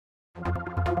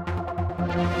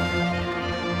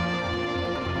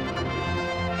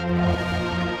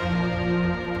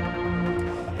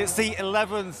It's the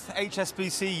 11th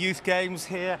HSBC Youth Games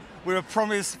here. We were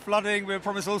promised flooding, we were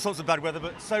promised all sorts of bad weather,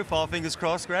 but so far, fingers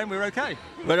crossed, Graham, we're okay.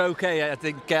 We're okay. I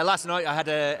think last night I had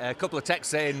a couple of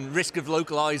texts saying risk of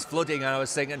localised flooding, and I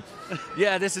was thinking,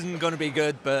 yeah, this isn't going to be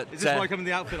good, but... Is this why you come in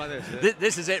the outfit like this?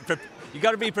 This is it. You've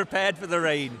got to be prepared for the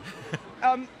rain.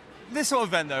 This sort of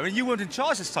event, though, and you weren't in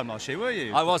charge this time last year, were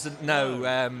you? I wasn't,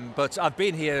 no, but I've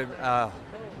been here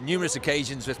numerous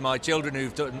occasions with my children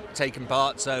who've taken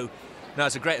part, so no,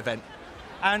 it's a great event.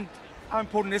 And how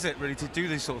important is it really to do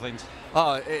these sort of things?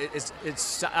 Oh,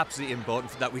 it's absolutely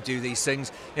important that we do these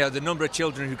things. You know, the number of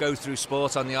children who go through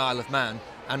sport on the Isle of Man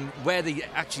and where they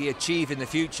actually achieve in the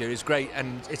future is great,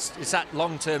 and it's that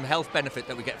long-term health benefit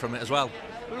that we get from it as well.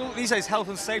 Well, these days, health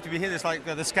and safety, we hear this like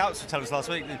the Scouts were telling us last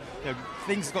week, you know,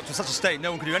 things have got to such a state,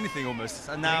 no one can do anything almost,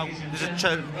 and now there's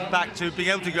a back to being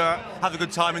able to go out, have a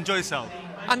good time, enjoy yourself.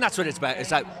 And that's what it's about.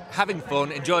 It's about having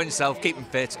fun, enjoying yourself, keeping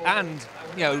fit, and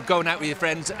going out with your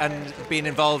friends and being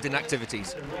involved in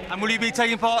activities. And will you be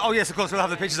taking part? Oh yes, of course. We'll have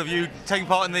the pictures of you taking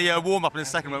part in the warm-up in a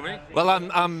second, won't we? Well,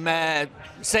 I'm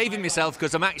saving myself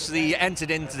because I'm actually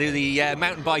entered into the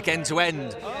mountain bike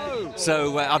end-to-end. Oh.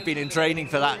 So I've been in training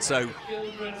for that. So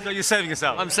you're saving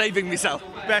yourself? I'm saving myself.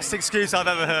 Best excuse I've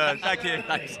ever heard. Thank you.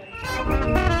 Thanks.